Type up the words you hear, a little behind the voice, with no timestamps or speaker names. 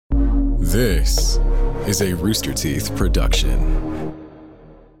This is a Rooster Teeth production.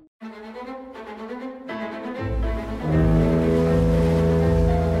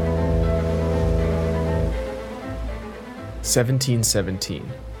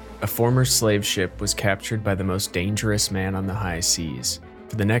 "1717. A former slave ship was captured by the most dangerous man on the high seas.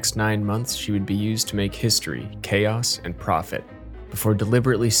 For the next 9 months, she would be used to make history, chaos, and profit, before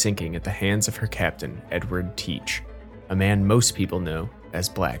deliberately sinking at the hands of her captain, Edward Teach, a man most people know as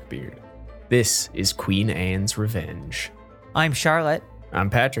Blackbeard. This is Queen Anne's Revenge." I'm Charlotte. I'm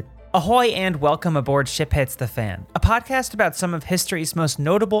Patrick. Ahoy and welcome aboard Ship Hits the Fan, a podcast about some of history's most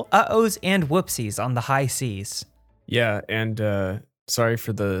notable uh-ohs and whoopsies on the high seas. Yeah, and sorry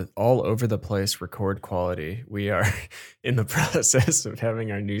for the all over the place record quality. We are in the process of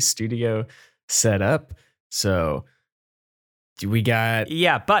having our new studio set up. So we got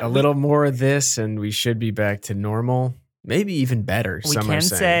but a little more of this and we should be back to normal, maybe even better. We can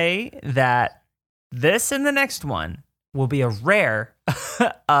say that this and the next one will be a rare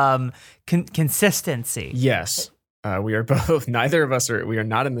consistency. Yes, we are both, neither of us we are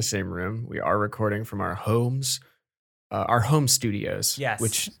not in the same room. We are recording from our homes. Our home studios, yes,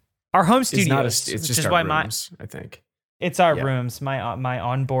 which our home studios, it's just our rooms, I think. It's our rooms. My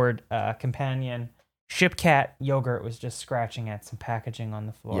onboard companion, Shipcat Yogurt, was just scratching at some packaging on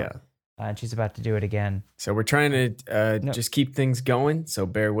the floor. Yeah, and she's about to do it again. So we're trying to just keep things going. So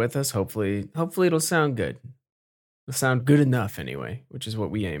bear with us. Hopefully it'll sound good. It'll sound good enough anyway, which is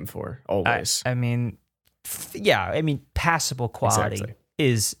what we aim for always. I mean, passable quality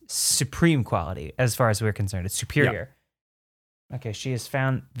is supreme quality as far as we're concerned. It's superior. Yep. Okay, she has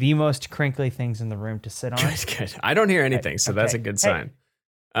found the most crinkly things in the room to sit on. Good. I don't hear anything, so that's a good sign.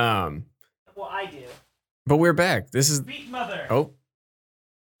 Well, I do. But we're back. This is... Sweet mother. Oh.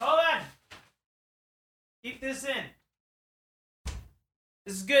 Hold on. Keep this in.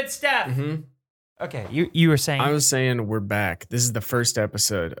 This is good stuff. Mm-hmm. Okay, you were saying... I was saying we're back. This is the first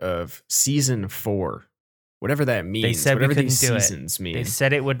episode of season 4. Whatever that means. They said whatever we couldn't these do seasons it. mean. They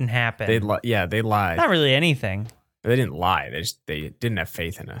said it wouldn't happen. They lied. Not really anything. They didn't lie. They didn't have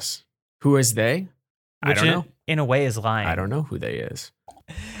faith in us. Who is they? I don't know. In a way, is lying. I don't know who they is.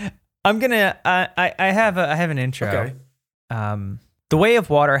 I'm gonna. I have an intro. Okay. The way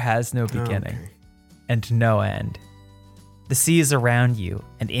of water has no beginning and no end. The sea is around you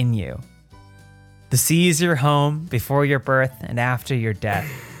and in you. The sea is your home before your birth and after your death.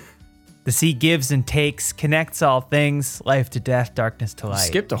 The sea gives and takes, connects all things, life to death, darkness to light. You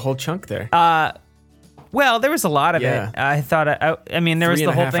skipped a whole chunk there. Well, there was a lot of it. I thought, I mean, there was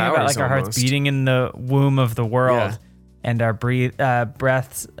the whole thing about like our hearts beating in the womb of the world and our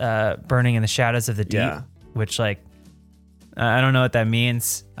breaths burning in the shadows of the deep, which like, I don't know what that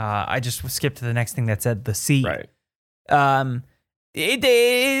means. I just skipped to the next thing that said the sea. Right.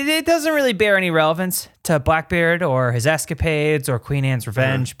 It doesn't really bear any relevance to Blackbeard or his escapades or Queen Anne's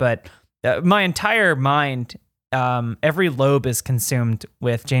Revenge, but my entire mind, every lobe is consumed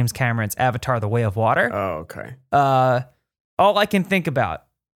with James Cameron's Avatar: The Way of Water. Oh, okay. All I can think about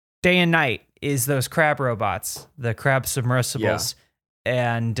day and night is those crab robots, the crab submersibles.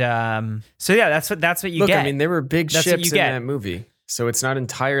 Yeah. And so yeah, that's what you get. I mean, there were big ships in that movie, so it's not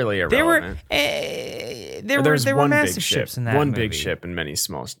entirely irrelevant. There were massive ships in that movie. One big ship and many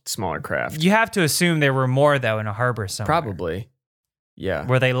smaller craft. You have to assume there were more though in a harbor somewhere. Probably. Yeah.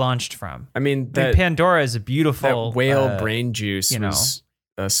 Where they launched from. I mean, Pandora is a beautiful... That whale brain juice was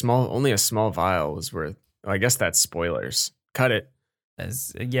only a small vial was worth... I guess that's spoilers. Cut it.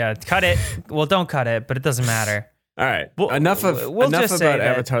 Cut it. Well, don't cut it, but it doesn't matter. All right. Enough about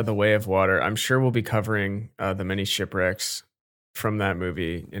Avatar: The Way of Water. I'm sure we'll be covering the many shipwrecks from that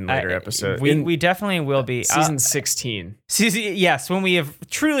movie in later episodes. We definitely will be. Season 16. Yes, when we have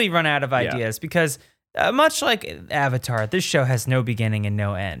truly run out of ideas, because... much like Avatar, this show has no beginning and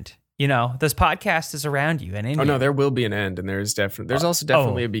no end. You know, this podcast is around you and in you. Oh no, there will be an end, and there's also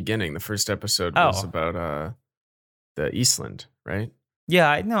definitely a beginning. The first episode was about the Eastland, right? Yeah,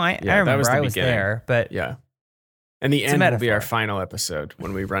 I remember I was there, but yeah, and the end will be our final episode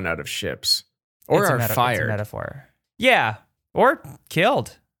when we run out of ships or are fired. It's a metaphor. Yeah, or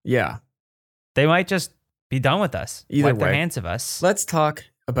killed. Yeah, they might just be done with us. Either wipe way, their hands of us. Let's talk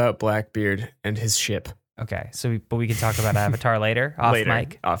about Blackbeard and his ship. Okay, but we can talk about Avatar later, off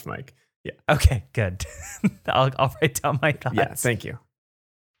mic. Off mic, yeah. Okay, good. I'll write down my thoughts. Yeah, thank you.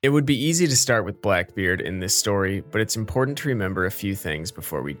 It would be easy to start with Blackbeard in this story, but it's important to remember a few things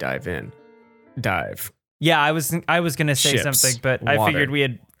before we dive. Yeah, I was gonna say something, but I figured we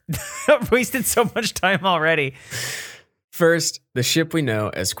had wasted so much time already. First, the ship we know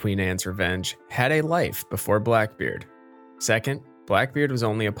as Queen Anne's Revenge had a life before Blackbeard. Second, Blackbeard was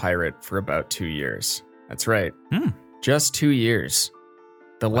only a pirate for about 2 years. That's right. Just 2 years.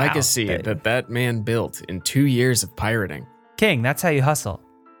 The legacy that man built in 2 years of pirating. King, that's how you hustle.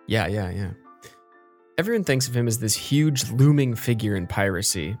 Yeah. Everyone thinks of him as this huge looming figure in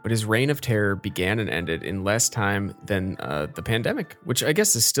piracy, but his reign of terror began and ended in less time than the pandemic, which I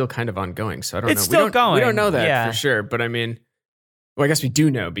guess is still kind of ongoing. So I don't know. It's still going. We don't know that for sure, but I mean, well, I guess we do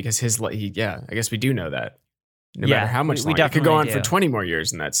know because I guess we do know that. No matter how much longer. It could go on for 20 more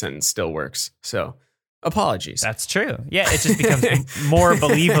years and that sentence still works. So apologies. That's true. Yeah, it just becomes more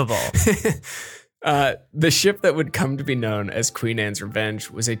believable. The ship that would come to be known as Queen Anne's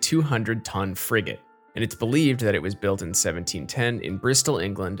Revenge was a 200-ton frigate, and it's believed that it was built in 1710 in Bristol,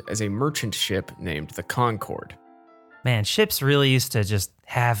 England, as a merchant ship named the Concorde. Man, ships really used to just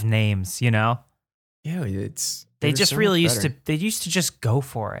have names, you know? Yeah, they just really used to just go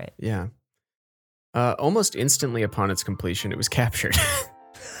for it. Yeah. Almost instantly upon its completion, it was captured.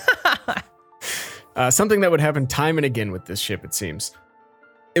 Something that would happen time and again with this ship, it seems.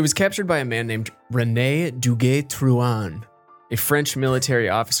 It was captured by a man named René Duguay-Trouin, a French military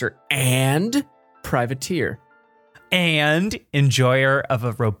officer and privateer. And enjoyer of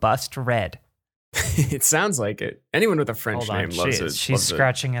a robust red. It sounds like it. Anyone with a French name loves it. She's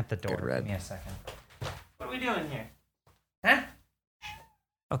scratching at the door. Red. Give me a second. What are we doing here? Huh?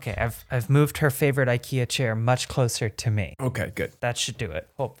 Okay, I've moved her favorite IKEA chair much closer to me. Okay, good. That should do it,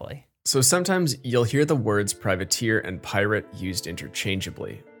 hopefully. So sometimes you'll hear the words privateer and pirate used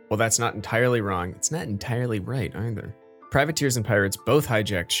interchangeably. Well, that's not entirely wrong. It's not entirely right either. Privateers and pirates both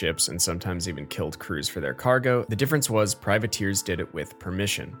hijacked ships and sometimes even killed crews for their cargo. The difference was privateers did it with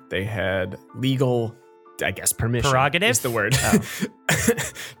permission. They had legal, I guess, permission. Prerogative is the word.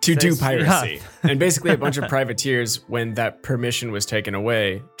 To do piracy. And basically a bunch of privateers, when that permission was taken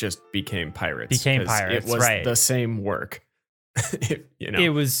away, just became pirates. It was the same work. You know? It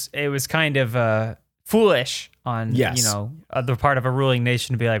was kind of foolish on the part of a ruling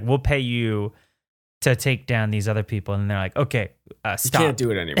nation to be like, we'll pay you to take down these other people, and they're like, okay, stop. You can't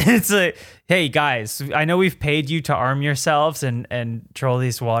do it anymore. It's like, hey guys, I know we've paid you to arm yourselves and troll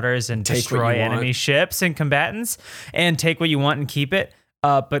these waters and destroy enemy ships and combatants, and take what you want and keep it.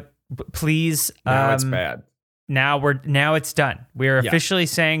 But please, now it's bad. Now it's done. We're officially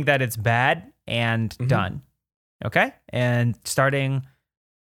saying that it's bad and done. Okay, and starting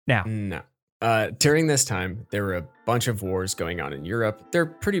now. No. During this time, there were a bunch of wars going on in Europe. There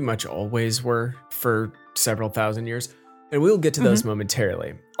pretty much always were for several thousand years, and we'll get to those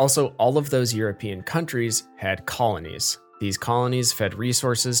momentarily. Also, all of those European countries had colonies. These colonies fed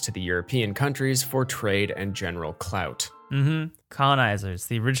resources to the European countries for trade and general clout. Colonizers,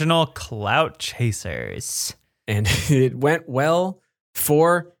 the original clout chasers. And it went well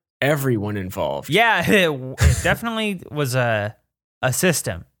for everyone involved. Yeah, it definitely was a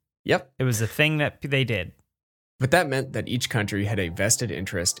system. Yep. It was a thing that they did. But that meant that each country had a vested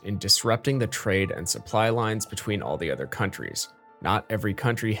interest in disrupting the trade and supply lines between all the other countries. Not every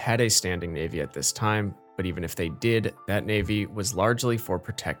country had a standing navy at this time, but even if they did, that navy was largely for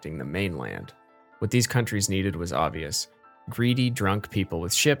protecting the mainland. What these countries needed was obvious. Greedy, drunk people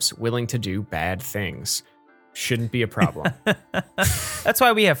with ships willing to do bad things. Shouldn't be a problem. That's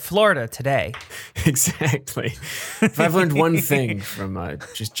why we have Florida today. Exactly. If I've learned one thing from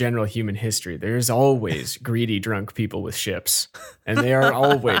just general human history, there's always greedy, drunk people with ships. And they are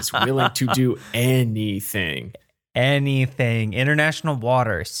always willing to do anything. Anything. International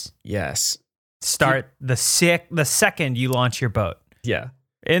waters. Yes. Start the second you launch your boat. Yeah.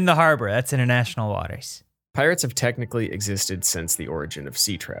 In the harbor. That's international waters. Pirates have technically existed since the origin of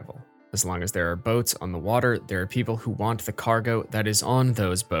sea travel. As long as there are boats on the water, there are people who want the cargo that is on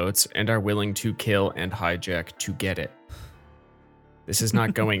those boats and are willing to kill and hijack to get it. This is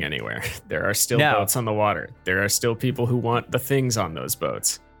not going anywhere. There are still boats on the water. There are still people who want the things on those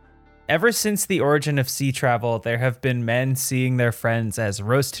boats. Ever since the origin of sea travel, there have been men seeing their friends as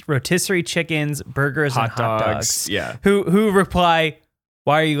rotisserie chickens, burgers, and hot dogs. Yeah. Who reply,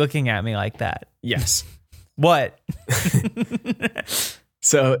 "Why are you looking at me like that?" Yes. What?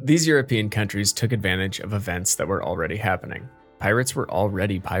 So these European countries took advantage of events that were already happening. Pirates were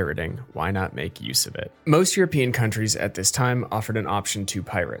already pirating. Why not make use of it? Most European countries at this time offered an option to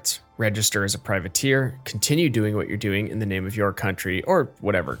pirates. Register as a privateer, continue doing what you're doing in the name of your country, or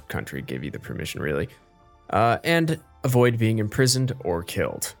whatever country gave you the permission, really, and avoid being imprisoned or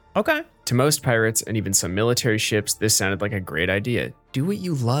killed. Okay. To most pirates and even some military ships, this sounded like a great idea. Do what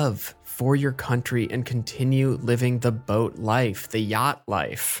you love for your country and continue living the boat life, the yacht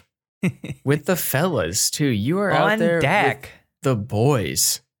life. With the fellas, too. You are out there deck. with the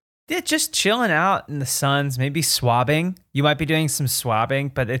boys. just chilling out in the suns, maybe swabbing. You might be doing some swabbing,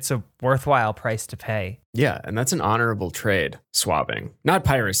 but it's a worthwhile price to pay. Yeah, and that's an honorable trade, swabbing. Not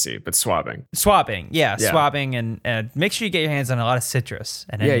piracy, but swabbing. Swabbing, yeah. Swabbing, and make sure you get your hands on a lot of citrus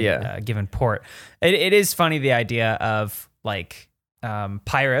at any given port. It is funny, the idea of like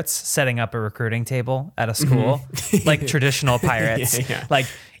pirates setting up a recruiting table at a school, like traditional pirates. Like,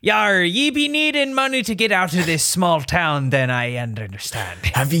 yar, ye be needing money to get out of this small town, then I understand.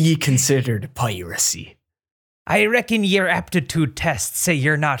 Have ye considered piracy? I reckon your aptitude tests say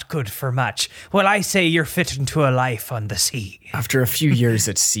you're not good for much. Well, I say you're fit into a life on the sea. After a few years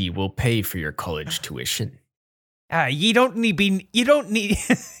at sea, we'll pay for your college tuition. You don't need,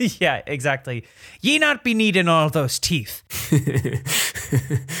 yeah, exactly. Ye not be needing all those teeth.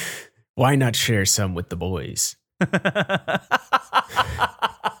 Why not share some with the boys?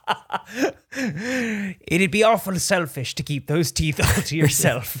 It'd be awful selfish to keep those teeth all to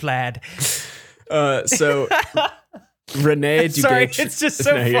yourself, lad. So Rene Duguay. Sorry, it's just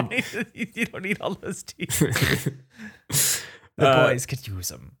so funny that you don't need all those teeth. The boys could use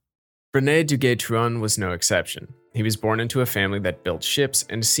them. Rene Duguay-Trouin was no exception. He was born into a family that built ships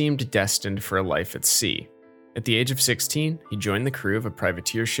and seemed destined for a life at sea. At the age of 16, he joined the crew of a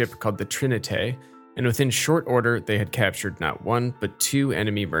privateer ship called the Trinité, and within short order, they had captured not one, but 2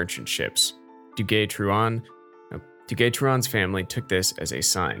 enemy merchant ships. Duguay-Trouin's family took this as a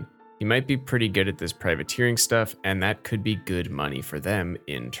sign. He might be pretty good at this privateering stuff, and that could be good money for them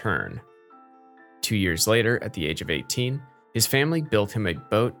in turn. 2 years later, at the age of 18, his family built him a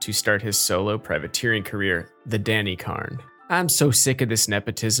boat to start his solo privateering career, the Dannycarn. I'm so sick of this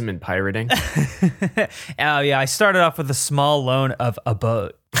nepotism and pirating. Oh yeah, I started off with a small loan of a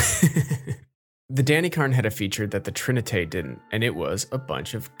boat. The Dannycarn had a feature that the Trinité didn't, and it was a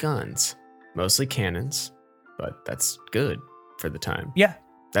bunch of guns. Mostly cannons, but that's good for the time. Yeah.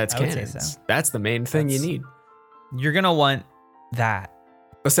 That's cannons. So. That's the main thing you need. You're going to want that.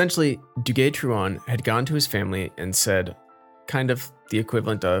 Essentially, Duguay-Trouin had gone to his family and said kind of the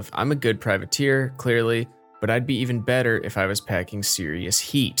equivalent of, I'm a good privateer, clearly, but I'd be even better if I was packing serious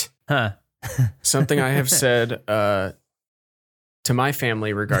heat. Huh. Something I have said to my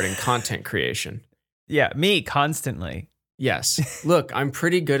family regarding content creation. Yeah, me constantly. Yes. Look, I'm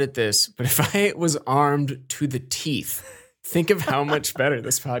pretty good at this, but if I was armed to the teeth, think of how much better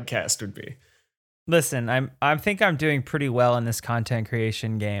this podcast would be. Listen, I think I'm doing pretty well in this content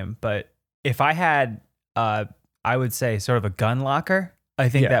creation game, but if I had, I would say, sort of a gun locker, I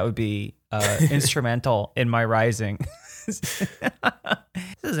think that would be instrumental in my rising. This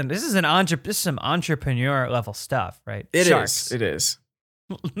is some entrepreneur level stuff, right? It Sharks. is.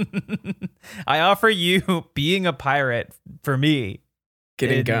 I offer you being a pirate for me.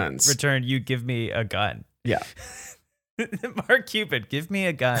 Getting guns. In return, you give me a gun. Yeah. Mark Cuban, give me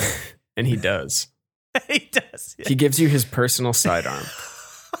a gun. And he does. He does. Yeah. He gives you his personal sidearm,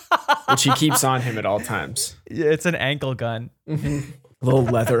 which he keeps on him at all times. Yeah, it's an ankle gun. Mm-hmm. Little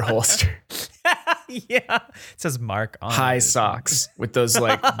leather holster. Yeah. It says Mark on high socks with those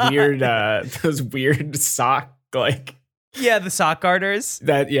like weird sock like. Yeah, the sock garters.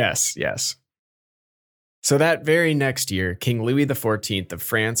 Yes. So that very next year, King Louis XIV of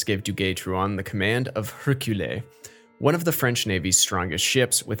France gave Duguay-Trouin the command of Hercule, one of the French Navy's strongest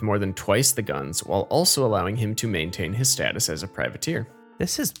ships with more than twice the guns, while also allowing him to maintain his status as a privateer.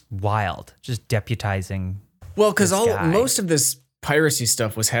 This is wild, just deputizing. Well, because most of this piracy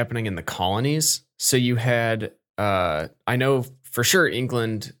stuff was happening in the colonies. So you had, I know for sure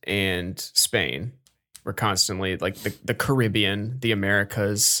England and Spain were constantly, like the Caribbean, the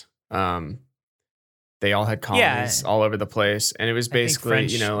Americas, they all had colonies all over the place. And it was basically,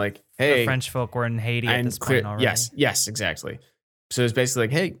 like, hey. The French folk were in Haiti at this point already. Yes, exactly. So it was basically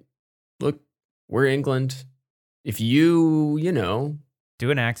like, hey, look, we're England. If you, do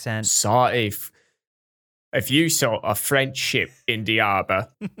an accent. If you saw a French ship in the harbor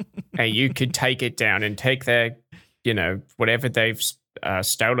and you could take it down and take their, whatever they've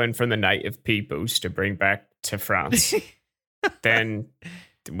stolen from the native peoples to bring back to France, then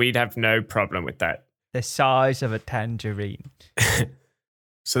we'd have no problem with that. The size of a tangerine.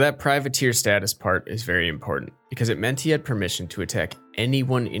 So that privateer status part is very important because it meant he had permission to attack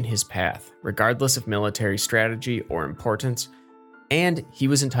anyone in his path, regardless of military strategy or importance. And he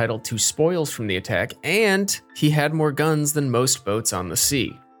was entitled to spoils from the attack, and he had more guns than most boats on the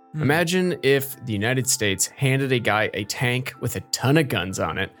sea. Imagine if the United States handed a guy a tank with a ton of guns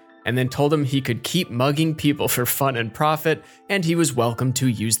on it, and then told him he could keep mugging people for fun and profit, and he was welcome to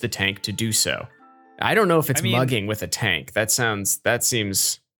use the tank to do so. I don't know if it's mugging with a tank. That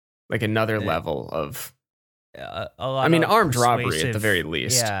seems like another level of, armed robbery at the very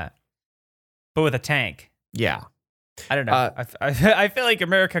least. Yeah. but with a tank. Yeah. I don't know. I feel like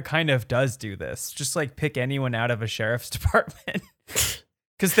America kind of does do this. Just like pick anyone out of a sheriff's department.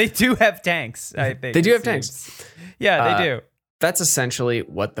 Because they do have tanks, I think. They do have tanks. Yeah, they do. That's essentially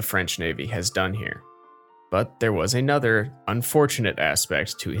what the French Navy has done here. But there was another unfortunate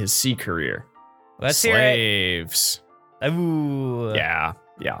aspect to his sea career. Let's Slaves. Hear it. Ooh. Yeah.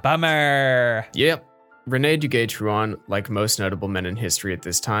 Bummer. Yep. René Duguay-Trouin, like most notable men in history at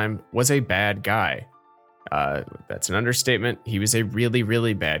this time, was a bad guy. That's an understatement. He was a really,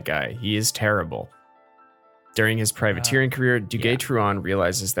 really bad guy. He is terrible. During his privateering career, Duguay-Trouin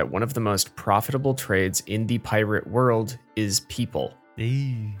realizes that one of the most profitable trades in the pirate world is people.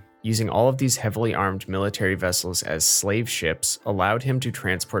 Using all of these heavily armed military vessels as slave ships allowed him to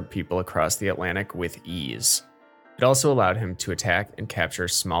transport people across the Atlantic with ease. It also allowed him to attack and capture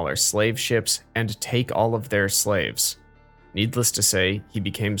smaller slave ships and take all of their slaves. Needless to say, he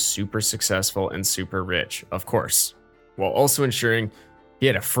became super successful and super rich, of course, while also ensuring he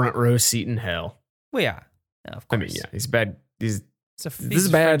had a front row seat in hell. Well, yeah. Of course. I mean, yeah, he's bad. This is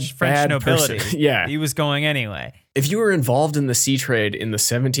bad, French bad nobility. Person. Yeah. He was going anyway. If you were involved in the sea trade in the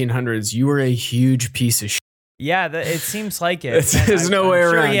 1700s, you were a huge piece of shit. Yeah, it seems like it. There's no way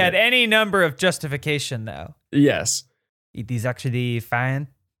around it. I'm sure he had any number of justification, though. Yes. He's actually fine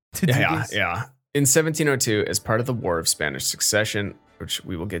to do this. Yeah. In 1702, as part of the War of Spanish Succession, which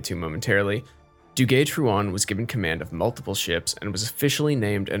we will get to momentarily, Duguay-Trouin was given command of multiple ships and was officially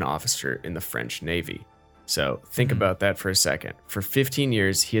named an officer in the French Navy. So think about that for a second. For 15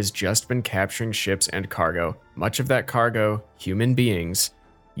 years, he has just been capturing ships and cargo, much of that cargo, human beings,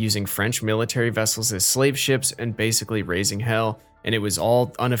 using French military vessels as slave ships and basically raising hell, and it was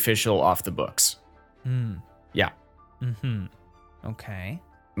all unofficial, off the books. Yeah. Okay.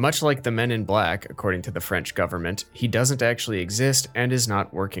 Much like the Men in Black, according to the French government, he doesn't actually exist and is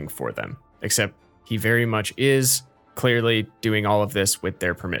not working for them, except he very much is, clearly doing all of this with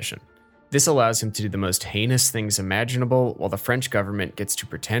their permission. This allows him to do the most heinous things imaginable, while the French government gets to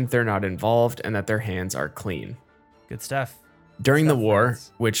pretend they're not involved and that their hands are clean. Good stuff. During the war,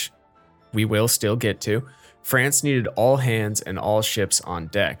 which we will still get to, France needed all hands and all ships on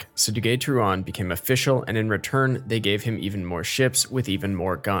deck, so Duguay-Trouin became official, and in return, they gave him even more ships with even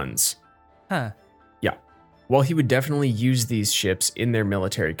more guns. Huh. Yeah. While he would definitely use these ships in their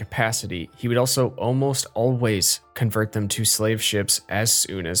military capacity, he would also almost always convert them to slave ships as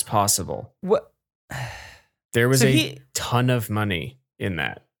soon as possible. What? There was a ton of money in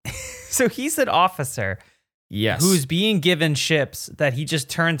that. So he's an officer. Yes. Who's being given ships that he just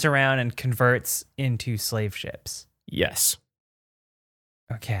turns around and converts into slave ships. Yes.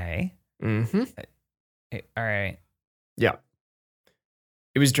 Okay. Mm-hmm. All right. Yeah.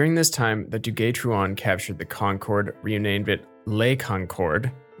 It was during this time that Duguay-Trouin captured the Concorde, renamed it Le Concorde.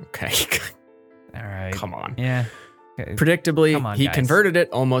 Okay. All right. Come on. Yeah. Predictably, he converted it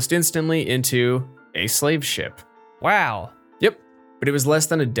almost instantly into a slave ship. Wow. Yep. But it was less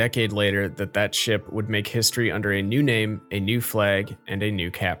than a decade later that ship would make history under a new name, a new flag, and a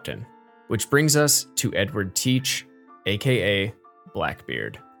new captain. Which brings us to Edward Teach, aka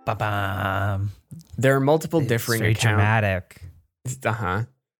Blackbeard. Ba-bam. There are multiple differing accounts. Dramatic.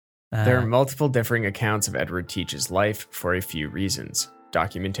 There are multiple differing accounts of Edward Teach's life for a few reasons.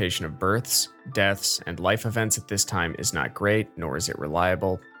 Documentation of births, deaths, and life events at this time is not great, nor is it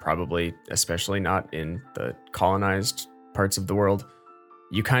reliable, probably especially not in the colonized parts of the world.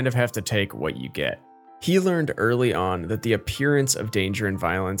 You kind of have to take what you get. He learned early on that the appearance of danger and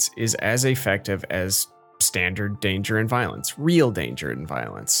violence is as effective as standard danger and violence, real danger and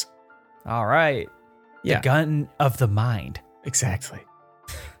violence. All right. Yeah. The gun of the mind. Exactly.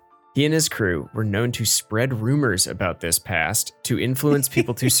 He and his crew were known to spread rumors about this past to influence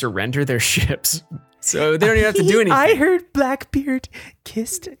people to surrender their ships. So they don't even have to do anything. I heard Blackbeard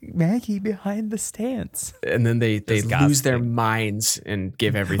kissed Maggie behind the stance. And then they lose their minds and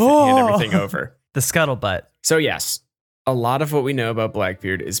give everything, hand everything over. The scuttlebutt. So yes, a lot of what we know about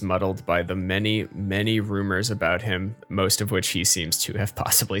Blackbeard is muddled by the many, many rumors about him, most of which he seems to have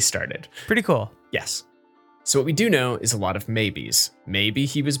possibly started. Pretty cool. Yes. So what we do know is a lot of maybes. Maybe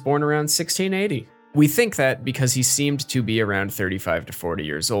he was born around 1680. We think that because he seemed to be around 35 to 40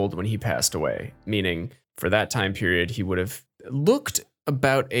 years old when he passed away, meaning for that time period, he would have looked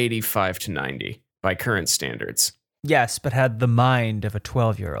about 85 to 90 by current standards. Yes, but had the mind of a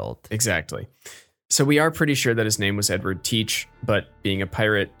 12-year-old. Exactly. So we are pretty sure that his name was Edward Teach, but being a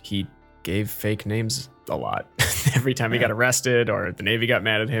pirate, he gave fake names a lot. Every time he got arrested or the Navy got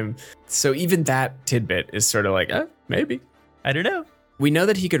mad at him. So even that tidbit is sort of like, maybe. I don't know. We know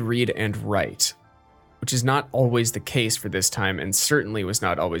that he could read and write. which is not always the case for this time and certainly was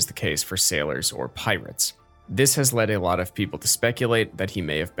not always the case for sailors or pirates. This has led a lot of people to speculate that he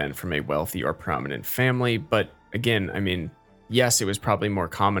may have been from a wealthy or prominent family, but again, I mean, yes, it was probably more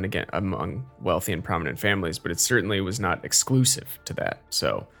common again among wealthy and prominent families, but it certainly was not exclusive to that.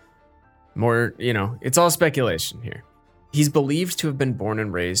 So, more, it's all speculation here. He's believed to have been born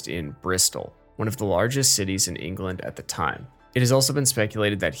and raised in Bristol, one of the largest cities in England at the time. It has also been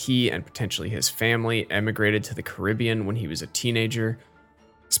speculated that he and potentially his family emigrated to the Caribbean when he was a teenager.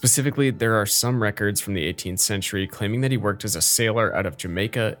 Specifically, there are some records from the 18th century claiming that he worked as a sailor out of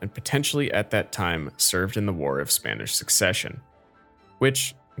Jamaica and potentially at that time served in the War of Spanish Succession,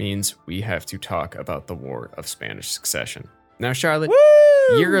 which means we have to talk about the War of Spanish Succession. Now, Charlotte,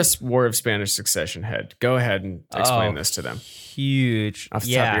 you're a War of Spanish Succession head. Go ahead and explain this to them. Huge. Off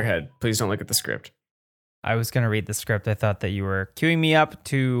the top of your head. Please don't look at the script. I was going to read the script. I thought that you were queuing me up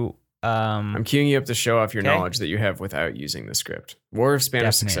to... I'm queuing you up to show off your knowledge that you have without using the script. War of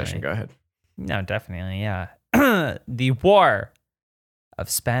Spanish Succession. Go ahein. No, definitely, yeah. The War of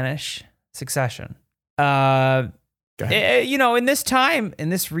Spanish Succession. In this time, in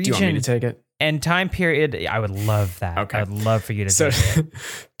this region... Do you want me to take it? And time period, I would love that. Okay. I would love for you to take it.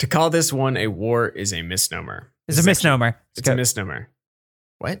 To call this one a war is a misnomer. It's a misnomer. It's a misnomer.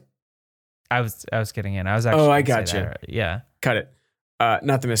 What? I was getting in. I was actually... Oh, I got you. Right. Yeah. Cut it.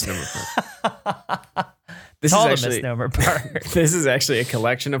 Not the misnomer part. This is actually the misnomer part. This is actually a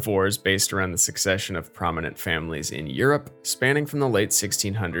collection of wars based around the succession of prominent families in Europe, spanning from the late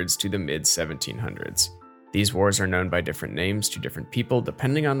 1600s to the mid 1700s. These wars are known by different names to different people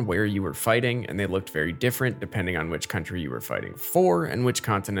depending on where you were fighting, and they looked very different depending on which country you were fighting for and which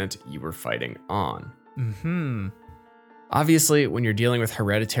continent you were fighting on. Mm-hmm. Obviously, when you're dealing with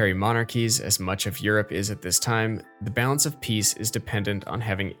hereditary monarchies, as much of Europe is at this time, the balance of peace is dependent on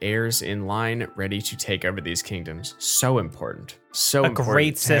having heirs in line ready to take over these kingdoms. So important. So important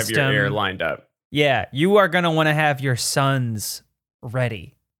great system. To have your heir lined up. Yeah, you are going to want to have your sons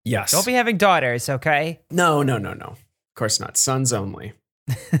ready. Yes. Don't be having daughters, okay? No. Of course not. Sons only.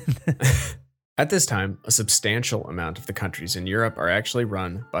 At this time, a substantial amount of the countries in Europe are actually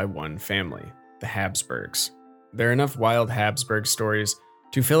run by one family, the Habsburgs. There are enough wild Habsburg stories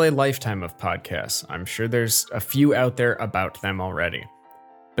to fill a lifetime of podcasts. I'm sure there's a few out there about them already.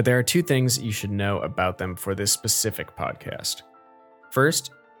 But there are two things you should know about them for this specific podcast.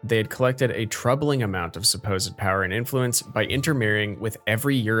 First, they had collected a troubling amount of supposed power and influence by intermarrying with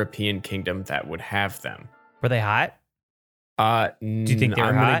every European kingdom that would have them. Were they hot? Do you think they were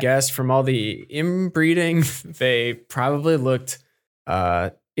hot? I'm going to guess from all the inbreeding, they probably looked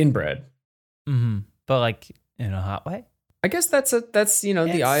inbred. Mm-hmm. But like... in a hot way? I guess that's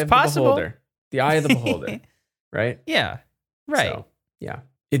the eye of the beholder. The eye of the beholder, right? Yeah, right. So, yeah.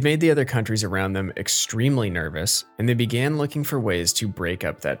 It made the other countries around them extremely nervous, and they began looking for ways to break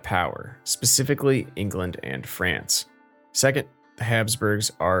up that power, specifically England and France. Second, the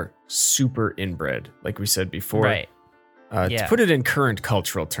Habsburgs are super inbred, like we said before. Right. To put it in current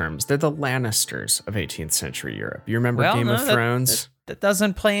cultural terms, they're the Lannisters of 18th century Europe. You remember Game of Thrones? That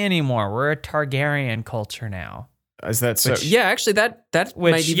doesn't play anymore. We're a Targaryen culture now. Is that so? Yeah, actually, that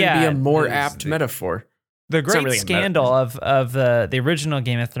might even be a more apt metaphor. The great scandal of the original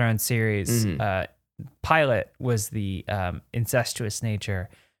Game of Thrones series pilot was the incestuous nature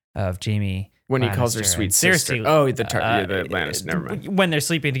of Jaime when he Lannister calls her sweet sister. Cersei, the Lannister. Never mind. When they're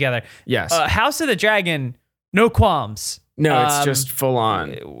sleeping together. Yes. House of the Dragon, no qualms. No, it's just full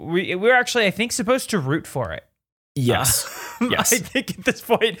on. We're actually, I think, supposed to root for it. Yes. Yes. I think at this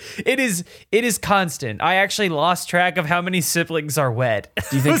point it is constant. I actually lost track of how many siblings are wed.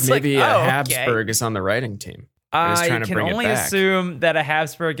 Do you think maybe a Habsburg is on the writing team? I can only assume that a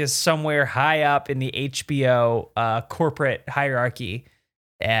Habsburg is somewhere high up in the HBO corporate hierarchy,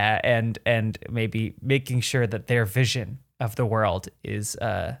 and maybe making sure that their vision of the world is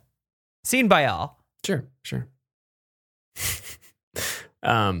seen by all. Sure.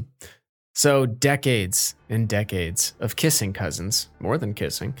 So decades and decades of kissing cousins, more than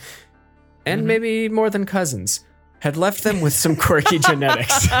kissing, and maybe more than cousins, had left them with some quirky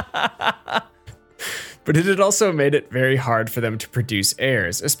genetics. But it had also made it very hard for them to produce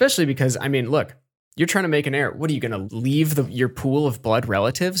heirs, especially because, I mean, look, you're trying to make an heir. What, are you going to leave your pool of blood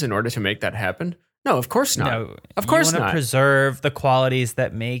relatives in order to make that happen? No, of course not. No, of course not. You want to preserve the qualities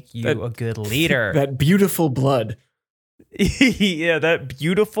that make you a good leader. That beautiful blood. Yeah, that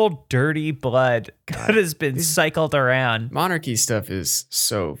beautiful, dirty blood that has been cycled around. Monarchy stuff is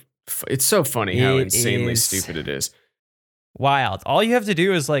it's so funny how insanely stupid it is. Wild. All you have to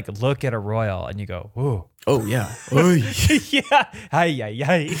do is like look at a royal and you go, whoa. Oh, yeah. Yeah.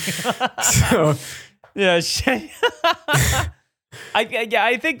 Ay. So Yeah.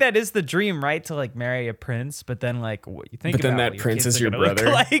 I think that is the dream, right? To like marry a prince, but then like what you think. But then that prince is your brother.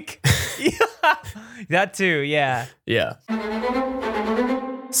 Like, that too. Yeah. Yeah.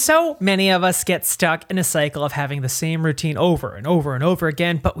 So many of us get stuck in a cycle of having the same routine over and over and over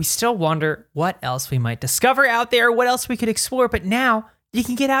again, but we still wonder what else we might discover out there, what else we could explore. But now you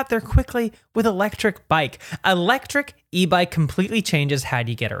can get out there quickly with electric bike. Electric e-bike completely changes how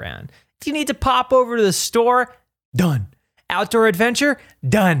you get around. If you need to pop over to the store, done. Outdoor adventure,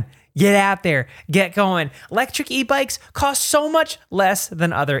 done. Get out there, get going. Electric e-bikes cost so much less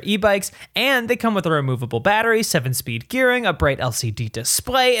than other e-bikes, and they come with a removable battery, 7-speed gearing, a bright LCD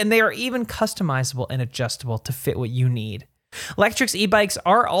display, and they are even customizable and adjustable to fit what you need. Electric e-bikes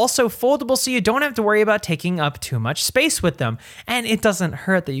are also foldable, so you don't have to worry about taking up too much space with them. And it doesn't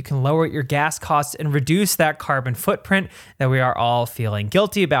hurt that you can lower your gas costs and reduce that carbon footprint that we are all feeling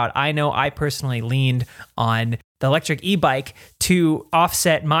guilty about. I know I personally leaned on the electric e-bike to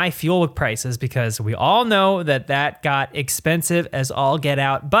offset my fuel prices because we all know that got expensive as all get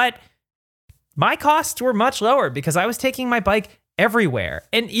out. But my costs were much lower because I was taking my bike everywhere.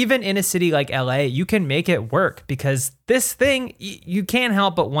 And even in a city like LA, you can make it work because this thing, you can't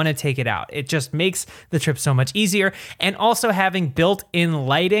help but want to take it out. It just makes the trip so much easier. And also having built-in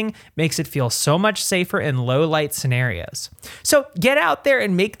lighting makes it feel so much safer in low light scenarios. So get out there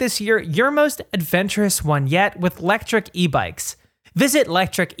and make this year your most adventurous one yet with electric e-bikes. Visit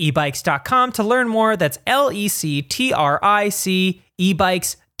electricebikes.com to learn more. That's LECTRIC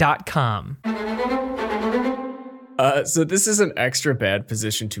ebikes.com. So this is an extra bad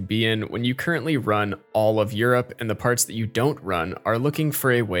position to be in when you currently run all of Europe and the parts that you don't run are looking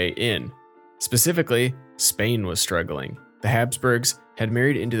for a way in. Specifically, Spain was struggling. The Habsburgs had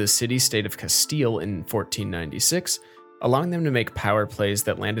married into the city-state of Castile in 1496, allowing them to make power plays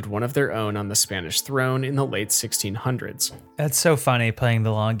that landed one of their own on the Spanish throne in the late 1600s. That's so funny playing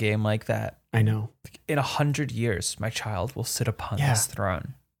the long game like that. I know. In 100 years, my child will sit upon this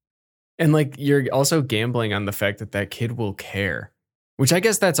throne. And like you're also gambling on the fact that kid will care, which I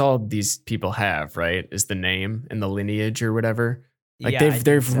guess that's all these people have, right? Is the name and the lineage or whatever. Like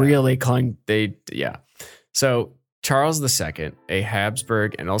they've really clung. So Charles II, a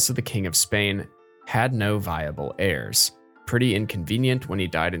Habsburg and also the King of Spain, had no viable heirs. Pretty inconvenient when he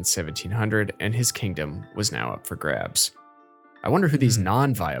died in 1700, and his kingdom was now up for grabs. I wonder who these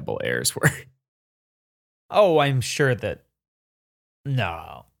non-viable heirs were. Oh, I'm sure that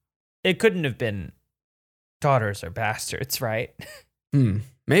no. It couldn't have been daughters or bastards, right?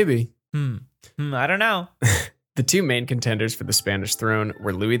 Maybe. I don't know. The two main contenders for the Spanish throne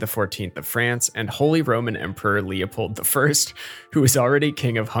were Louis XIV of France and Holy Roman Emperor Leopold I, who was already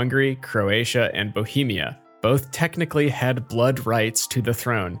king of Hungary, Croatia, and Bohemia. Both technically had blood rights to the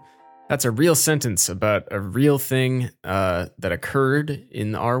throne. That's a real sentence about a real thing that occurred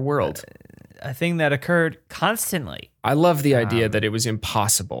in our world. A thing that occurred constantly. I love the idea that it was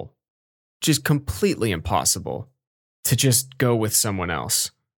impossible. Just completely impossible to just go with someone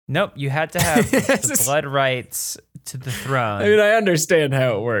else. Nope, you had to have the blood rights to the throne. I mean, I understand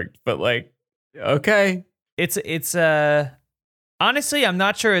how it worked, but like, okay. It's honestly, I'm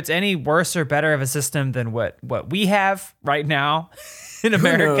not sure it's any worse or better of a system than what we have right now in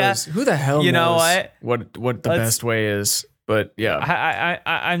America. Who the hell knows? You know what the best way is? But yeah,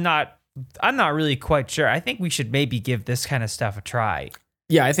 I'm not really quite sure. I think we should maybe give this kind of stuff a try.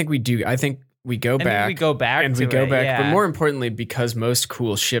 Yeah, I think we do. I think we go back. We go back. But more importantly, because most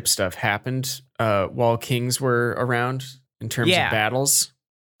cool ship stuff happened while kings were around in terms of battles.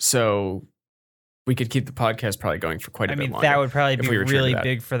 So we could keep the podcast probably going for quite a bit longer. That would probably be really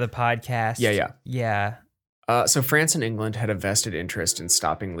big for the podcast. Yeah. So France and England had a vested interest in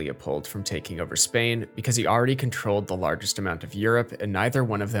stopping Leopold from taking over Spain because he already controlled the largest amount of Europe, and neither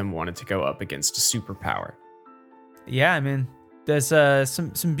one of them wanted to go up against a superpower. Yeah, I mean, there's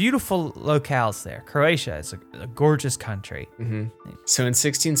some beautiful locales there. Croatia is a gorgeous country. Mm-hmm. So in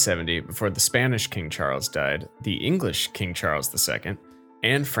 1670, before the Spanish King Charles died, the English King Charles II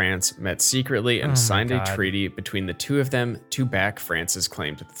and France met secretly and signed a treaty between the two of them to back France's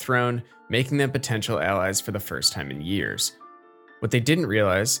claim to the throne, making them potential allies for the first time in years. What they didn't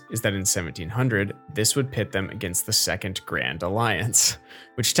realize is that in 1700, this would pit them against the Second Grand Alliance,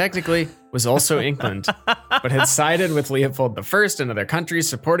 which technically was also England, but had sided with Leopold I and other countries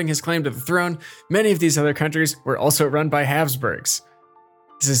supporting his claim to the throne. Many of these other countries were also run by Habsburgs.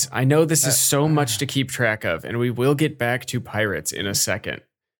 I know this is so much to keep track of, and we will get back to pirates in a second.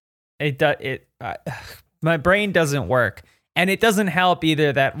 My brain doesn't work, and it doesn't help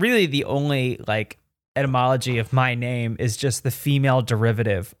either that really the only etymology of my name is just the female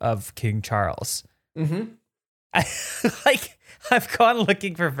derivative of King Charles. Mm-hmm. I've gone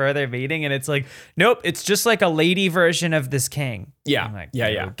looking for further meaning, and it's like, nope, it's just like a lady version of this king. Yeah. I'm like,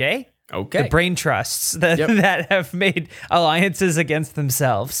 yeah. Okay. Okay. The brain trusts that have made alliances against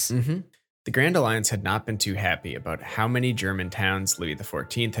themselves. Mm-hmm. The Grand Alliance had not been too happy about how many German towns Louis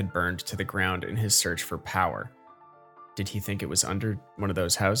XIV had burned to the ground in his search for power. Did he think it was under one of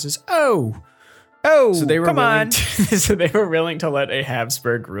those houses? Oh, so they were so they were willing to let a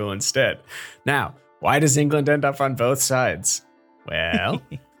Habsburg rule instead. Now, why does England end up on both sides? Well,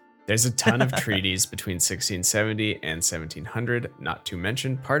 there's a ton of treaties between 1670 and 1700, not to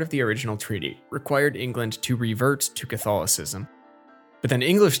mention part of the original treaty required England to revert to Catholicism. But then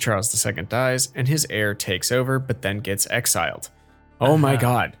English Charles II dies, and his heir takes over, but then gets exiled. Oh my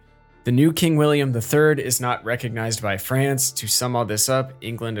God. The new King William III is not recognized by France. To sum all this up,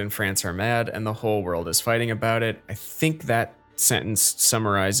 England and France are mad, and the whole world is fighting about it. I think that sentence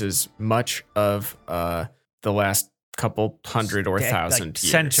summarizes much of the last couple hundred or thousand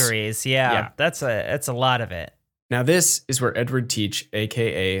years. Centuries, yeah. That's a lot of it. Now this is where Edward Teach,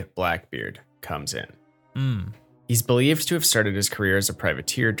 aka Blackbeard, comes in. He's believed to have started his career as a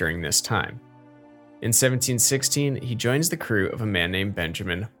privateer during this time. In 1716, he joins the crew of a man named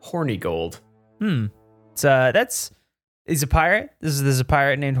Benjamin Hornigold. So he's a pirate? There's a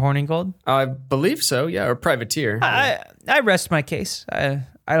pirate named Hornigold? I believe so, yeah, or privateer. I rest my case. I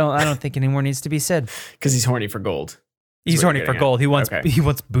don't think any more needs to be said. Because he's horny for gold. He's horny for gold. He wants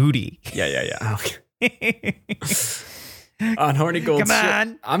booty. Yeah. Okay. On Hornigold's Come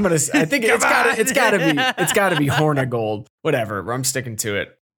on. ship, I think it's gotta be Hornigold. Whatever, I'm sticking to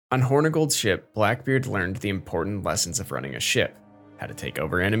it. On Hornigold's ship, Blackbeard learned the important lessons of running a ship. How to take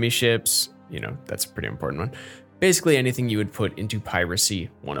over enemy ships, that's a pretty important one. Basically anything you would put into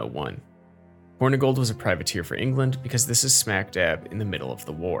Piracy 101. Hornigold was a privateer for England because this is smack dab in the middle of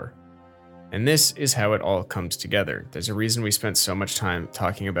the war. And this is how it all comes together. There's a reason we spent so much time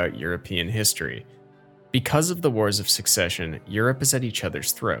talking about European history. Because of the Wars of Succession, Europe is at each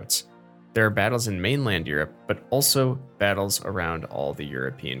other's throats. There are battles in mainland Europe, but also battles around all the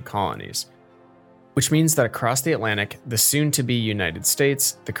European colonies. Which means that across the Atlantic, the soon-to-be United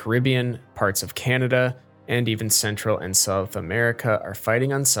States, the Caribbean, parts of Canada, and even Central and South America are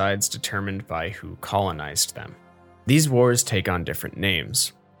fighting on sides determined by who colonized them. These wars take on different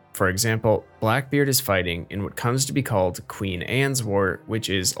names. For example, Blackbeard is fighting in what comes to be called Queen Anne's War, which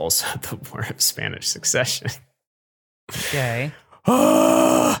is also the War of Spanish Succession. Okay.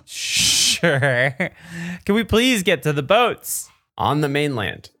 Sure. Can we please get to the boats? On the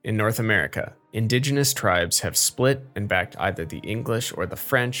mainland, in North America, indigenous tribes have split and backed either the English or the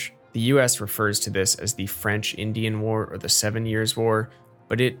French. The US refers to this as the French-Indian War or the 7 Years' War,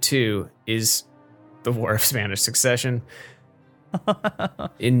 but it too is the War of Spanish Succession.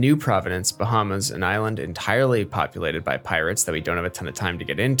 In New Providence, Bahamas, an island entirely populated by pirates that we don't have a ton of time to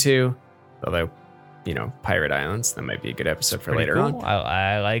get into, although, pirate islands, that might be a good episode for later on.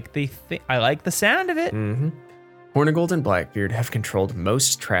 I like the sound of it. Mm-hmm. Hornigold and Blackbeard have controlled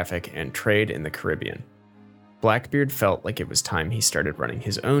most traffic and trade in the Caribbean. Blackbeard felt like it was time he started running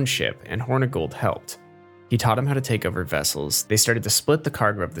his own ship, and Hornigold helped. He taught him how to take over vessels, they started to split the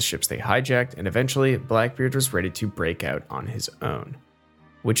cargo of the ships they hijacked, and eventually Blackbeard was ready to break out on his own.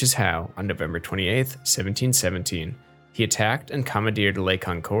 Which is how, on November 28th, 1717, he attacked and commandeered Le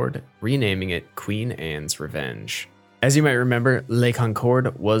Concorde, renaming it Queen Anne's Revenge. As you might remember, Le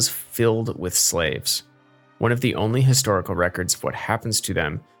Concorde was filled with slaves. One of the only historical records of what happens to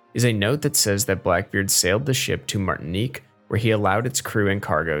them is a note that says that Blackbeard sailed the ship to Martinique, where he allowed its crew and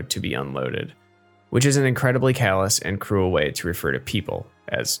cargo to be unloaded, which is an incredibly callous and cruel way to refer to people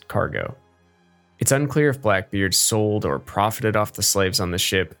as cargo. It's unclear if Blackbeard sold or profited off the slaves on the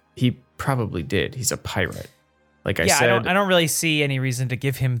ship. He probably did. He's a pirate. Like I said, I don't really see any reason to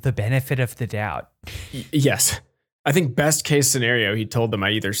give him the benefit of the doubt. Yes. I think best case scenario, he told them,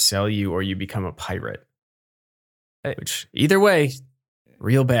 I either sell you or you become a pirate. Which, either way,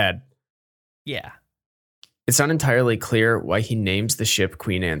 real bad. Yeah. It's not entirely clear why he names the ship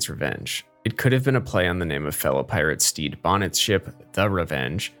Queen Anne's Revenge. It could have been a play on the name of fellow pirate Stede Bonnet's ship, the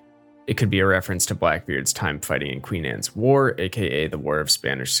Revenge. It could be a reference to Blackbeard's time fighting in Queen Anne's War, aka the War of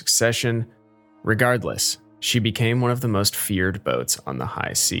Spanish Succession. Regardless, she became one of the most feared boats on the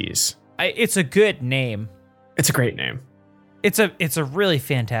high seas. It's a good name. It's a great name. It's a really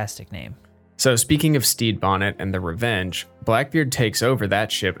fantastic name. So speaking of Stede Bonnet and the Revenge, Blackbeard takes over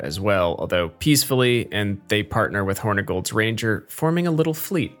that ship as well, although peacefully, and they partner with Hornigold's Ranger, forming a little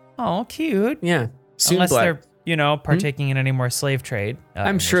fleet. Oh, cute. Yeah. Unless they're, partaking in any more slave trade.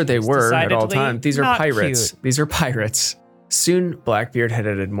 I'm sure they were at all times. These are pirates. Cute. These are pirates. Soon, Blackbeard had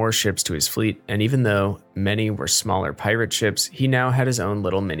added more ships to his fleet, and even though many were smaller pirate ships, he now had his own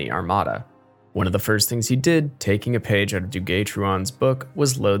little mini armada. One of the first things he did, taking a page out of Duguay-Trouin's book,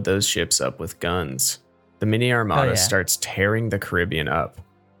 was load those ships up with guns. The mini armada starts tearing the Caribbean up.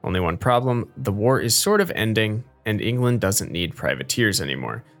 Only one problem, the war is sort of ending, and England doesn't need privateers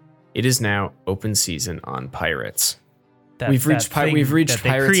anymore. It is now open season on pirates. We've reached Pirates of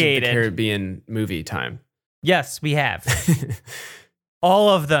the Caribbean movie time. Yes, we have. All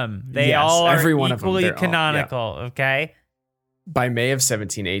of them. They all are every one equally of them. Canonical, okay? By May of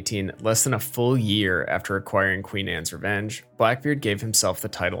 1718, less than a full year after acquiring Queen Anne's Revenge, Blackbeard gave himself the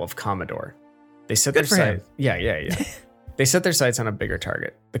title of Commodore. They set their sights. They set their sights on a bigger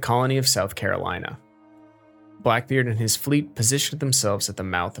target, the colony of South Carolina. Blackbeard and his fleet positioned themselves at the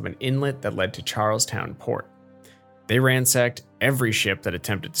mouth of an inlet that led to Charlestown port. They ransacked every ship that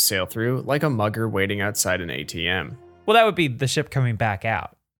attempted to sail through, like a mugger waiting outside an ATM. Well, that would be the ship coming back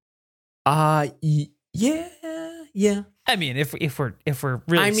out. Yeah. I mean, if we're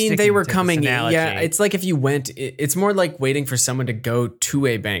really, they were coming. Yeah, it's like if you went. It's more like waiting for someone to go to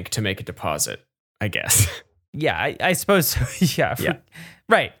a bank to make a deposit, I guess. Yeah, I suppose so. Yeah.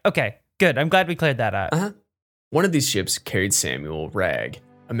 Right. Okay. Good. I'm glad we cleared that up. One of these ships carried Samuel Wragg,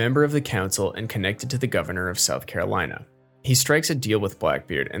 a member of the council and connected to the governor of South Carolina. He strikes a deal with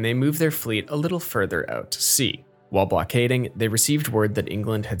Blackbeard, and they move their fleet a little further out to sea. While blockading, they received word that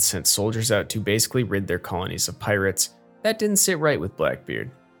England had sent soldiers out to basically rid their colonies of pirates. That didn't sit right with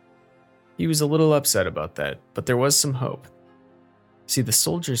Blackbeard. He was a little upset about that, but there was some hope. See, the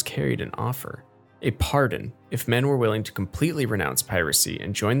soldiers carried an offer, a pardon, if men were willing to completely renounce piracy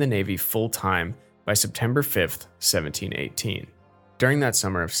and join the Navy full-time by September 5th, 1718. During that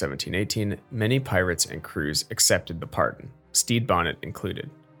summer of 1718, many pirates and crews accepted the pardon, Stede Bonnet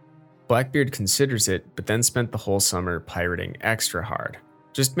included. Blackbeard considers it, but then spent the whole summer pirating extra hard,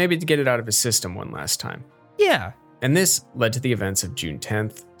 just maybe to get it out of his system one last time. Yeah. And this led to the events of June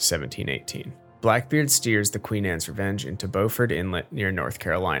 10th, 1718. Blackbeard steers the Queen Anne's Revenge into Beaufort Inlet near North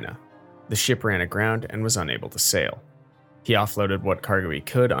Carolina. The ship ran aground and was unable to sail. He offloaded what cargo he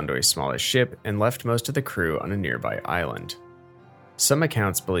could onto a smaller ship and left most of the crew on a nearby island. Some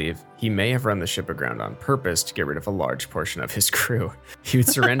accounts believe he may have run the ship aground on purpose to get rid of a large portion of his crew. He would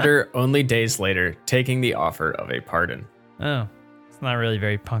surrender only days later, taking the offer of a pardon. Oh, it's not really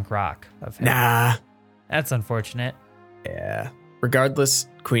very punk rock of him. Nah. That's unfortunate. Yeah. Regardless,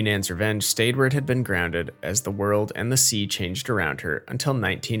 Queen Anne's Revenge stayed where it had been grounded as the world and the sea changed around her until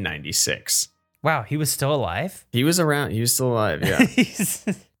 1996. Wow, he was still alive? He was around. He was still alive, yeah.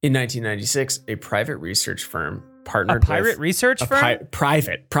 In 1996, a private research firm partnered with... A pirate research firm?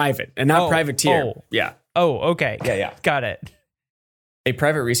 Private, and not privateer. Yeah. Oh, okay. Yeah. Got it. A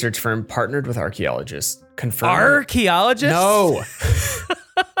private research firm partnered with archaeologists confirmed... Archaeologists? No!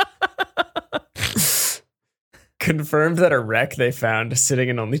 Confirmed that a wreck they found sitting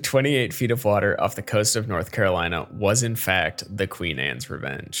in only 28 feet of water off the coast of North Carolina was in fact the Queen Anne's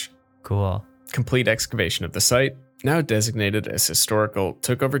Revenge. Cool. Complete excavation of the site, now designated as historical,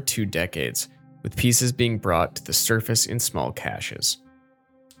 took over 2 decades, with pieces being brought to the surface in small caches.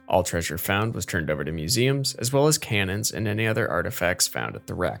 All treasure found was turned over to museums, as well as cannons and any other artifacts found at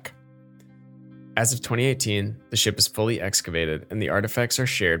the wreck. As of 2018, the ship is fully excavated, and the artifacts are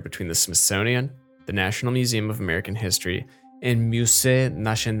shared between the Smithsonian, the National Museum of American History, and Musée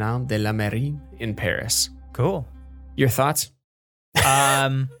National de la Marine in Paris. Cool. Your thoughts?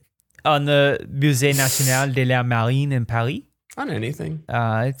 On the Musée National de la Marine in Paris? On anything.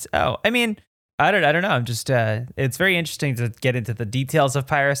 I don't know. I'm just, it's very interesting to get into the details of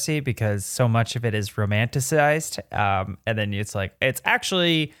piracy because so much of it is romanticized. And then it's like, it's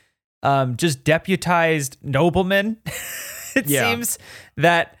actually just deputized noblemen, it seems,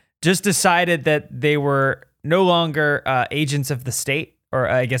 that just decided that they were no longer agents of the state, or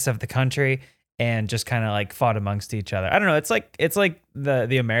I guess of the country, and just kind of like fought amongst each other. I don't know. It's like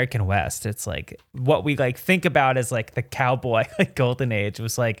the American West. It's like what we like think about as like the cowboy like golden age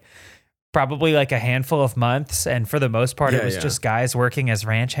was like probably like a handful of months, and for the most part, it was just guys working as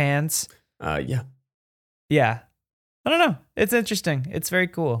ranch hands. Yeah. I don't know. It's interesting. It's very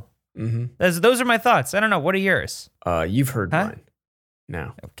cool. Mm-hmm. Those are my thoughts. I don't know. What are yours? You've heard mine.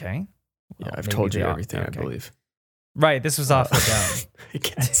 Now. Okay. Well, yeah, I've told you everything, okay. I believe. Right. This was off the dome. I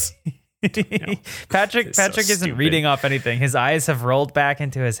guess. Patrick isn't reading off anything. His eyes have rolled back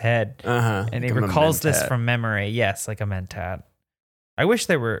into his head. And he recalls this from memory. Yes, like a mentat. I wish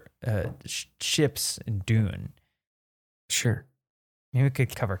there were ships in Dune. Sure. Maybe we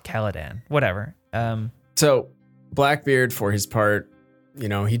could cover Caladan. Whatever. So Blackbeard, for his part,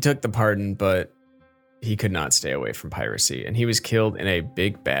 he took the pardon, but he could not stay away from piracy, and he was killed in a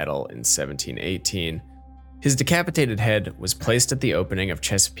big battle in 1718. His decapitated head was placed at the opening of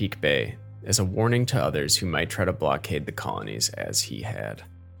Chesapeake Bay as a warning to others who might try to blockade the colonies as he had.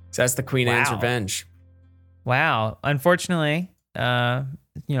 So that's the Queen Anne's revenge. Wow. Unfortunately,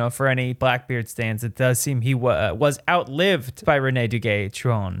 for any Blackbeard stands, it does seem he was outlived by René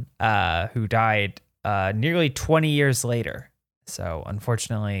Duguay-Trouin, who died nearly 20 years later. So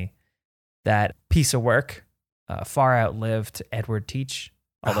unfortunately, that piece of work far outlived Edward Teach,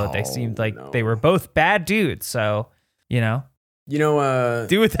 although they seemed like they were both bad dudes. So, do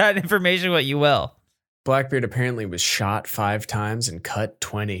with that information what you will. Blackbeard apparently was shot 5 times and cut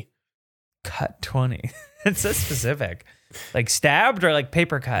 20. Cut 20. It's so specific. Like stabbed or like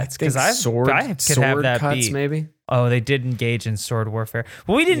paper cuts? Because I could have that cuts, beat. Maybe. Oh, they did engage in sword warfare.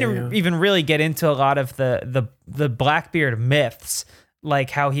 Well, we didn't even really get into a lot of the Blackbeard myths,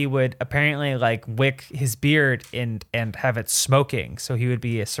 like how he would apparently like wick his beard and have it smoking, so he would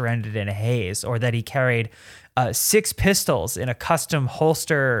be surrounded in a haze, or that he carried 6 pistols in a custom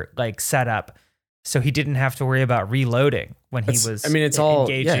holster like setup, so he didn't have to worry about reloading when he was. It's all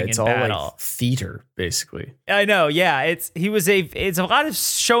engaging in battle. Like theater, basically. I know, yeah. It's a lot of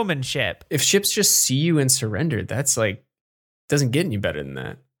showmanship. If ships just see you and surrender, that's like doesn't get any better than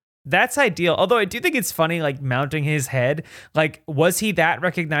that. That's ideal. Although I do think it's funny, like mounting his head. Like, was he that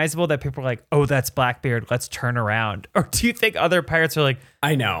recognizable that people were like, "Oh, that's Blackbeard. Let's turn around"? Or do you think other pirates are like,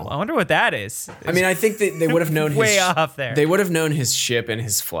 "I know. I wonder what that is"? I think that they would have known way off there. They would have known his ship and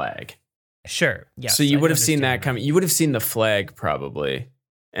his flag. Sure. Yeah. So you would have seen that coming. You would have seen the flag probably,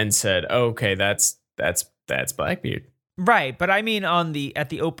 and said, oh, "Okay, that's Blackbeard." Right, but I mean at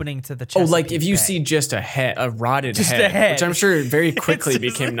the opening to the Chesapeake like if you Bay. See just a rotted head, which I'm sure very quickly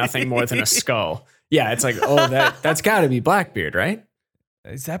became nothing more than a skull. Yeah, it's like, that's got to be Blackbeard, right?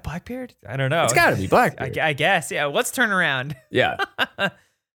 Is that Blackbeard? I don't know. It's got to be Blackbeard. I guess. Yeah, let's turn around. Yeah.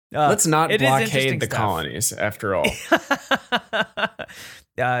 Let's not blockade the colonies, after all.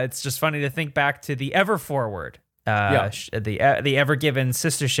 It's just funny to think back to the Ever Forward, the Ever Given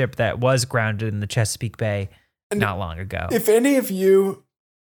sister ship that was grounded in the Chesapeake Bay not long ago. If any of you,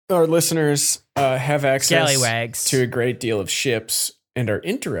 our listeners, have access Scallywags to a great deal of ships and are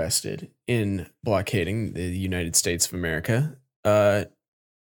interested in blockading the United States of America, I'm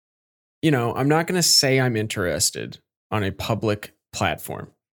not going to say I'm interested on a public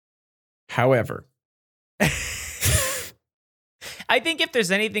platform. However, I think if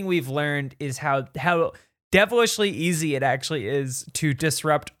there's anything we've learned is how devilishly easy it actually is to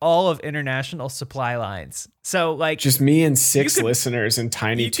disrupt all of international supply lines. So like just me and 6 listeners in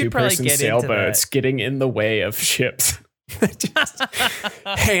tiny 2-person sailboats getting in the way of ships. Just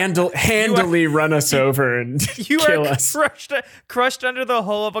handily run us over and kill us. Crushed under the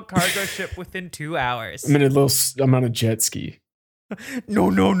hull of a cargo ship within 2 hours. I'm on a jet ski. No.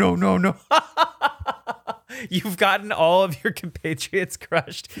 You've gotten all of your compatriots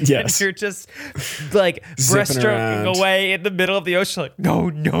crushed. Yes. And you're just like breaststroking away in the middle of the ocean like,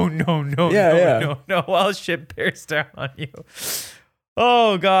 no, while ship bears down on you.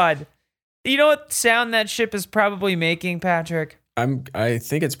 Oh, God. You know what sound that ship is probably making, Patrick? I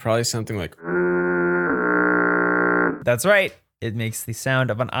think it's probably something like... That's right. It makes the sound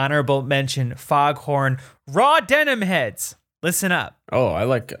of an honorable mention foghorn raw denim heads. Listen up. Oh, I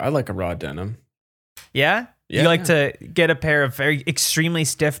like a raw denim. Yeah? You like to get a pair of very extremely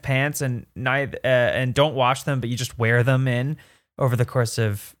stiff pants and don't wash them, but you just wear them in over the course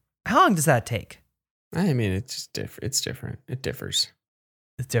of... How long does that take? I mean, it's different. It differs.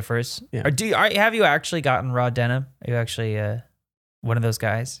 It differs? Yeah. Or have you actually gotten raw denim? Are you actually one of those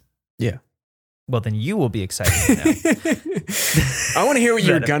guys? Yeah. Well, then you will be excited to know. I want to hear what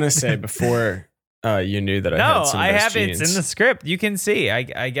you're going to say before... you knew that I had some of those have jeans. It's in the script. You can see.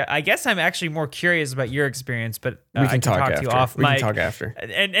 I guess I'm actually more curious about your experience, but we can talk to you off mic. We can talk after.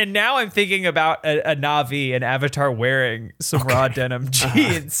 And now I'm thinking about a Na'vi and Avatar wearing some raw denim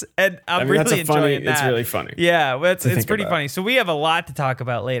jeans, and I'm really enjoying that. It's really funny. Yeah, well, it's pretty funny. So we have a lot to talk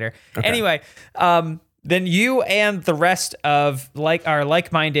about later. Okay. Anyway, then you and the rest of our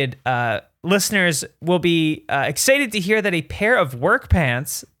like-minded listeners will be excited to hear that a pair of work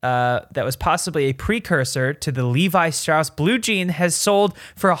pants that was possibly a precursor to the Levi Strauss blue jean has sold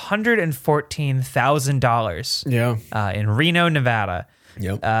for $114,000 in Reno, Nevada.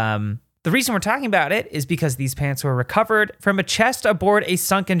 Yep. The reason we're talking about it is because these pants were recovered from a chest aboard a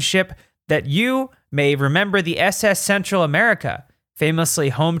sunken ship that you may remember, the SS Central America, famously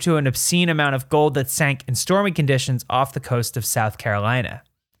home to an obscene amount of gold that sank in stormy conditions off the coast of South Carolina.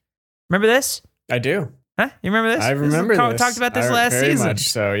 Remember this? I do. Huh? You remember this? I remember this. Talked about this last season. Very much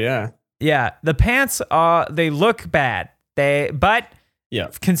so, yeah. Yeah, the pants they look bad.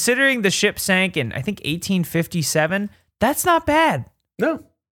 Considering the ship sank in I think 1857, that's not bad. No.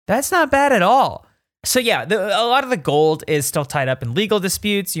 That's not bad at all. So yeah, a lot of the gold is still tied up in legal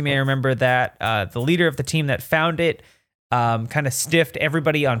disputes. You may remember that the leader of the team that found it kind of stiffed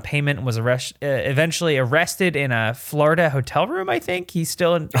everybody on payment and was eventually arrested in a Florida hotel room, I think. He's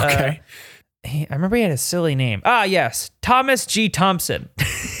still in... Okay. I remember he had a silly name. Yes. Thomas G. Thompson.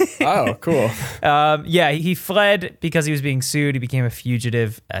 Oh, cool. He fled because he was being sued. He became a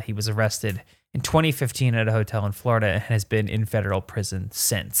fugitive. He was arrested in 2015 at a hotel in Florida and has been in federal prison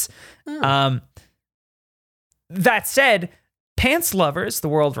since. That said, pants lovers the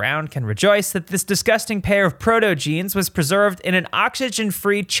world round can rejoice that this disgusting pair of proto-jeans was preserved in an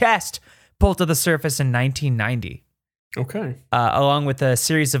oxygen-free chest pulled to the surface in 1990. Okay. Along with a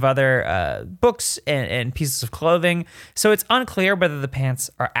series of other books and pieces of clothing. So it's unclear whether the pants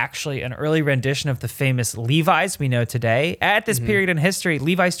are actually an early rendition of the famous Levi's we know today. At this period in history,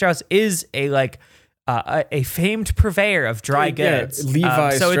 Levi Strauss is a famed purveyor of dry goods.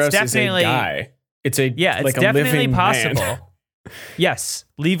 Levi Strauss is a guy. It's definitely possible. Man. Yes,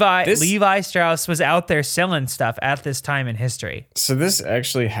 Levi Strauss was out there selling stuff at this time in history. So this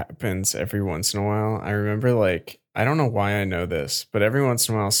actually happens every once in a while. I remember, I don't know why I know this, but every once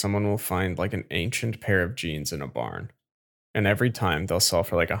in a while, someone will find an ancient pair of jeans in a barn, and every time they'll sell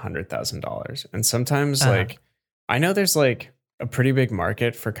for $100,000. And sometimes, I know there's a pretty big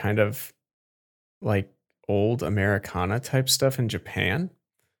market for kind of old Americana type stuff in Japan.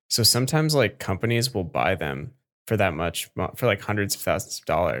 So sometimes companies will buy them for that much, for hundreds of thousands of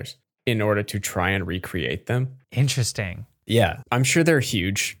dollars in order to try and recreate them. Interesting. Yeah. I'm sure they're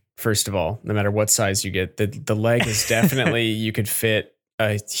huge, first of all, no matter what size you get. The leg is definitely, you could fit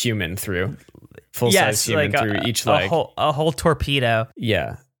a human through, full-size human through each leg. A whole torpedo.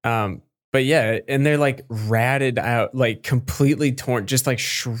 Yeah. But yeah, and they're ratted out, completely torn, just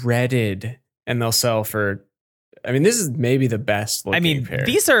shredded, and they'll sell for... this is maybe the best looking pair.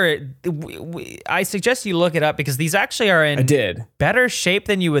 These are... I suggest you look it up because these actually are in better shape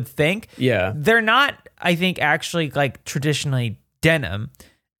than you would think. Yeah. They're not, I think, actually traditionally denim.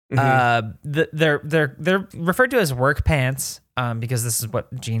 They're referred to as work pants because this is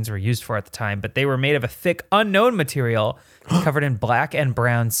what jeans were used for at the time, but they were made of a thick, unknown material covered in black and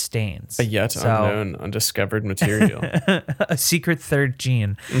brown stains. A yet unknown, undiscovered material. A secret third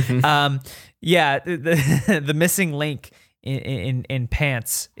gene. The missing link in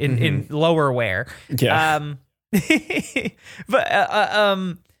pants in lower wear. Yeah.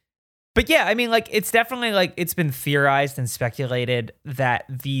 But yeah, it's definitely it's been theorized and speculated that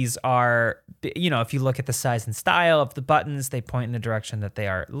these are, if you look at the size and style of the buttons, they point in the direction that they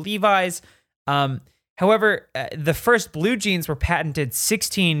are Levi's. However, the first blue jeans were patented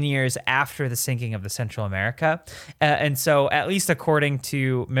 16 years after the sinking of the Central America. And so, at least according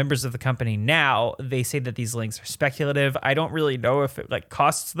to members of the company now, they say that these links are speculative. I don't really know if it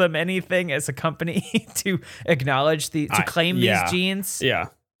costs them anything as a company to acknowledge to claim these jeans. Yeah.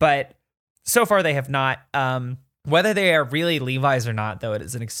 But so far they have not. Whether they are really Levi's or not, though, it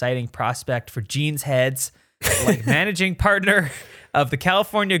is an exciting prospect for jeans heads, managing partner of the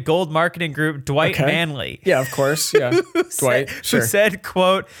California Gold Marketing Group, Dwight Manley. Yeah, of course. Yeah. Dwight, sure. Who said,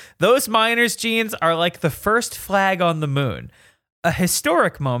 quote, "Those miners' jeans are like the first flag on the moon, a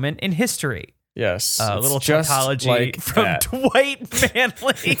historic moment in history." Yes. A little tautology from Dwight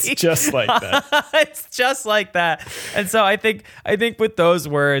Manley. It's just like that. It's just like that. And so I think with those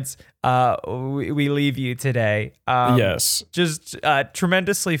words, we leave you today. Yes. Just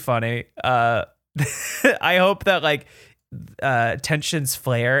tremendously funny. I hope that tensions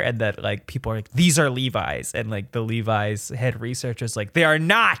flare and that people are these are Levi's, and the Levi's head researchers they are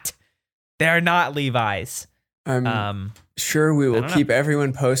not Levi's. I'm sure we will keep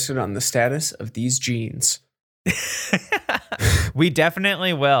everyone posted on the status of these jeans. We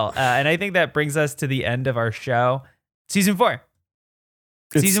definitely will. And I think that brings us to the end of our show. Season 4.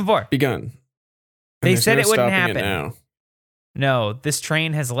 Season 4. Begun. They said it wouldn't happen. Now. No, this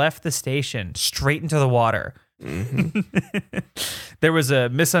train has left the station straight into the water. Mm-hmm. There was a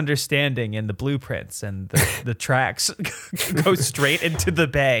misunderstanding in the blueprints, and the tracks go straight into the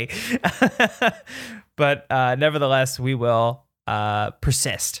bay. But nevertheless, we will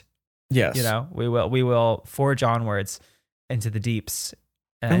persist. Yes, we will forge onwards into the deeps,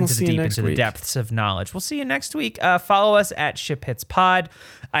 into the depths of knowledge. We'll see you next week. Follow us at Ship Hits Pod.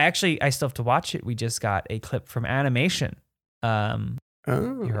 I still have to watch it. We just got a clip from Animation. You're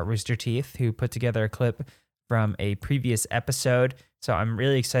at Rooster Teeth, who put together a clip from a previous episode. So I'm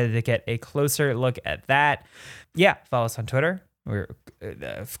really excited to get a closer look at that. Yeah, follow us on Twitter We're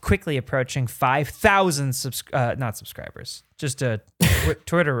quickly approaching 5,000 not subscribers, just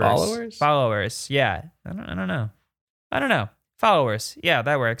Twitterers. Followers. Yeah. I don't know. Followers. Yeah,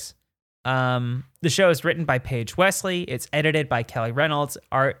 that works. The show is written by Paige Wesley. It's edited by Kelly Reynolds.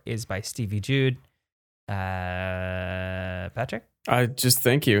 Art is by Stevie Jude. Patrick? I just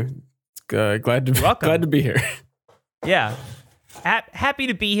thank you. Glad to be here. Yeah. Happy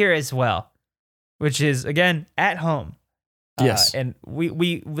to be here as well, which is, again, at home. Yes. And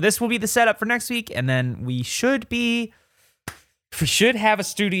we this will be the setup for next week, and then we should have a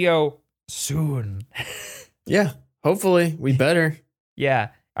studio soon. Yeah. Hopefully. We better. Yeah.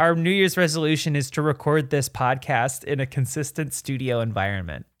 Our New Year's resolution is to record this podcast in a consistent studio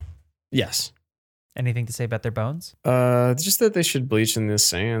environment. Yes. Anything to say about their bones? Just that they should bleach in the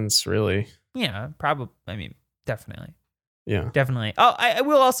sands, really. Yeah, probably. I mean, definitely. Yeah. Definitely. Oh, I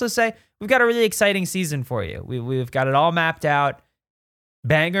will also say we've got a really exciting season for you. We've got it all mapped out.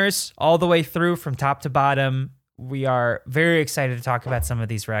 Bangers all the way through from top to bottom. We are very excited to talk about some of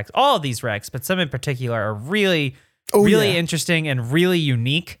these recs. All of these recs, but some in particular are really interesting and really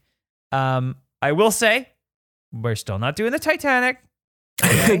unique. I will say, we're still not doing the Titanic.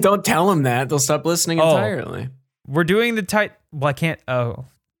 Okay? Don't tell them that. They'll stop listening entirely. We're doing the Well, I can't. Oh,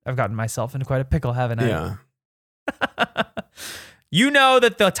 I've gotten myself into quite a pickle, haven't I? Yeah. You know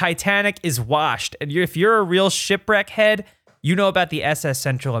that the Titanic is washed. And if you're a real shipwreck head, you know about the SS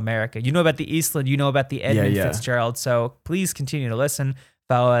Central America. You know about the Eastland. You know about the Edmund Fitzgerald. So please continue to listen.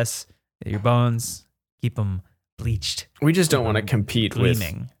 Follow us. Your bones. Keep them bleached. We just don't want to compete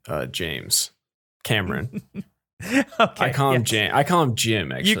gleaming. With James Cameron. Okay, I call him Jim. I call him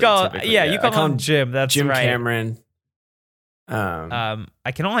Jim. Actually, you call him Jim. That's Jim right. Cameron.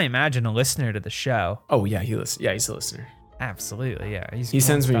 I can only imagine a listener to the show. Oh yeah, he's a listener. Absolutely, yeah. He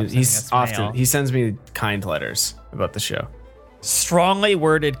sends me kind letters about the show. Strongly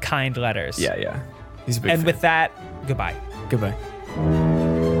worded kind letters. Yeah. He's a big fan. With that, goodbye. Goodbye.